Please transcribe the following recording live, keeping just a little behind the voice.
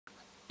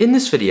In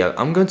this video,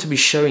 I'm going to be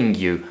showing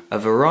you a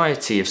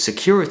variety of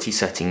security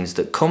settings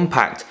that come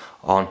packed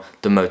on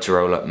the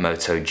Motorola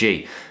Moto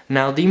G.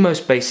 Now, the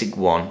most basic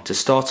one to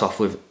start off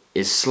with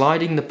is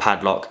sliding the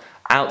padlock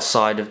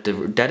outside of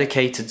the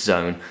dedicated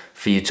zone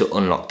for you to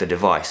unlock the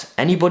device.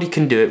 Anybody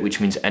can do it,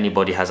 which means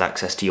anybody has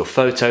access to your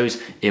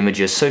photos,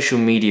 images, social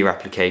media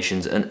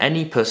applications, and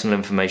any personal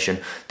information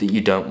that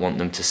you don't want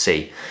them to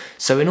see.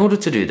 So in order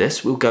to do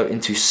this, we'll go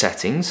into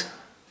settings.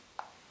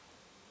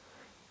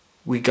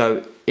 We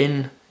go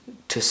into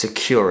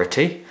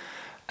security,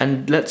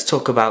 and let's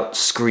talk about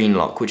screen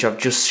lock, which I've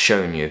just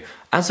shown you.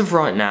 As of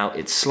right now,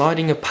 it's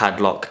sliding a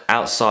padlock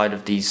outside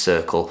of the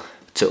circle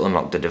to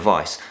unlock the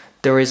device.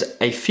 There is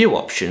a few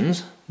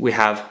options. We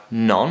have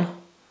none,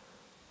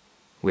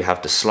 we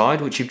have the slide,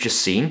 which you've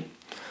just seen,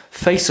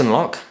 face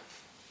unlock.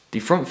 The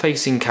front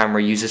facing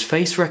camera uses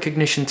face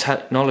recognition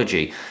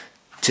technology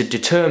to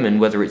determine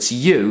whether it's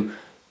you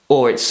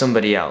or it's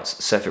somebody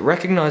else. So if it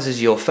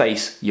recognizes your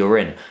face, you're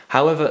in.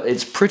 However,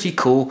 it's pretty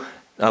cool.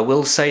 I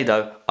will say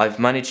though, I've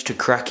managed to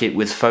crack it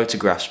with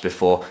photographs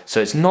before, so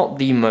it's not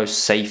the most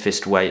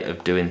safest way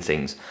of doing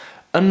things.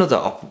 Another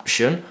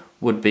option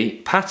would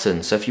be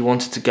pattern. So if you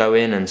wanted to go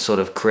in and sort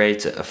of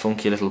create a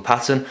funky little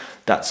pattern,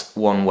 that's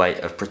one way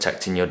of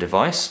protecting your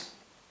device.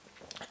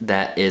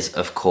 There is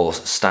of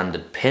course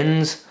standard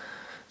pins,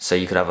 so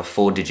you could have a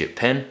 4-digit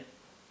pin.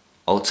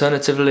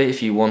 Alternatively,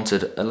 if you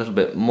wanted a little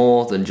bit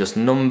more than just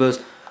numbers,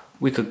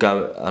 we could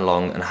go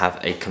along and have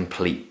a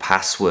complete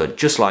password,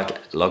 just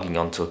like logging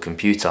onto a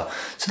computer.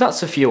 So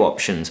that's a few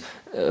options,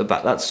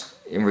 but that's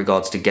in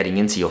regards to getting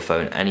into your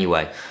phone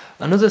anyway.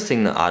 Another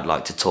thing that I'd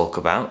like to talk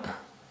about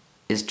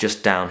is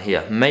just down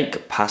here,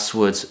 make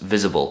passwords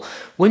visible.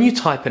 When you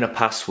type in a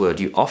password,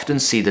 you often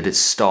see that it's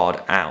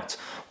starred out.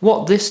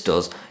 What this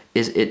does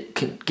is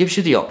it gives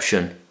you the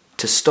option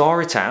to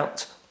star it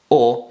out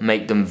or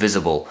make them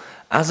visible.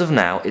 As of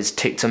now, it's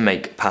ticked to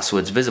make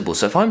passwords visible.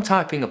 So if I'm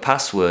typing a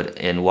password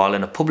in while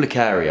in a public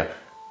area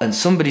and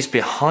somebody's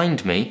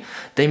behind me,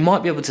 they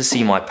might be able to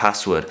see my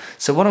password.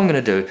 So what I'm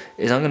going to do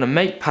is I'm going to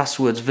make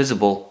passwords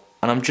visible,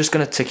 and I'm just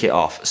going to tick it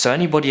off. So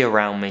anybody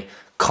around me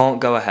can't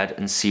go ahead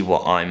and see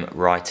what I'm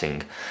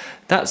writing.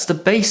 That's the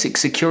basic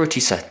security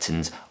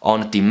settings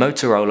on the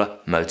Motorola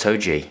Moto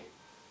G.